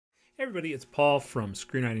Hey everybody, it's Paul from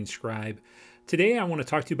ScreenwritingScribe. Today I want to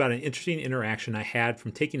talk to you about an interesting interaction I had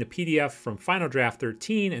from taking a PDF from Final Draft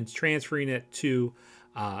 13 and transferring it to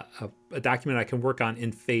a document I can work on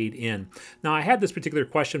in Fade In. Now I had this particular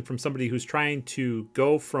question from somebody who's trying to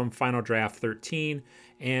go from Final Draft 13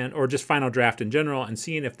 or just Final Draft in general and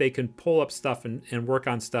seeing if they can pull up stuff and work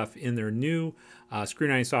on stuff in their new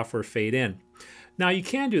screenwriting software Fade In. Now you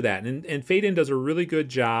can do that, and Fade In does a really good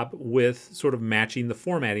job with sort of matching the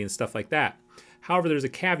formatting and stuff like that. However, there's a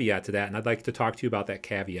caveat to that, and I'd like to talk to you about that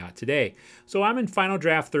caveat today. So I'm in Final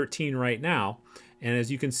Draft 13 right now, and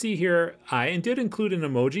as you can see here, I did include an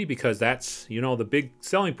emoji because that's, you know, the big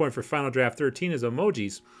selling point for Final Draft 13 is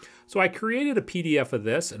emojis. So I created a PDF of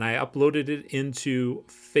this, and I uploaded it into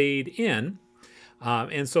Fade In.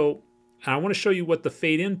 And I want to show you what the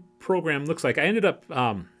Fade In program looks like. I ended up...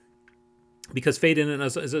 because Fade In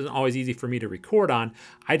isn't always easy for me to record on,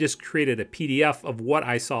 I just created a PDF of what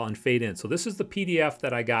I saw in Fade In. So this is the PDF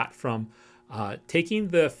that I got from taking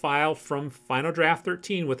the file from Final Draft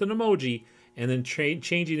 13 with an emoji and then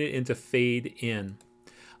changing it into Fade In.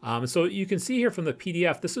 So you can see here from the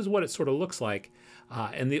PDF, this is what it sort of looks like.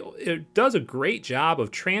 It does a great job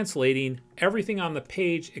of translating everything on the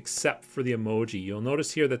page except for the emoji. You'll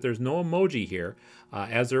notice here that there's no emoji here,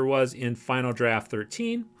 as there was in Final Draft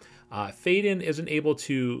 13. Fade In isn't able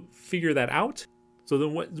to figure that out. So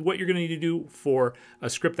then what you're going to need to do for a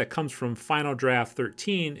script that comes from Final Draft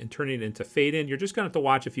 13 and turning it into Fade In, you're just going to have to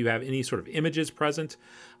watch if you have any sort of images present.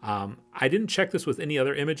 I didn't check this with any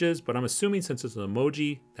other images, but I'm assuming since it's an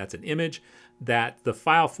emoji, that's an image, that the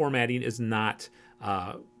file formatting is not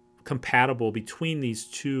compatible between these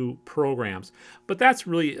two programs. But that's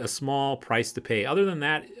really a small price to pay. Other than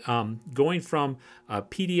that, going from a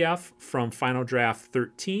PDF from Final Draft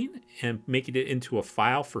 13 and making it into a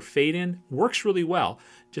file for Fade In works really well.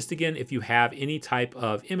 Just again, if you have any type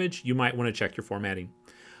of image, you might want to check your formatting.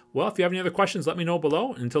 Well, if you have any other questions, let me know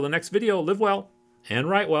below. Until the next video, live well and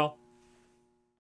write well.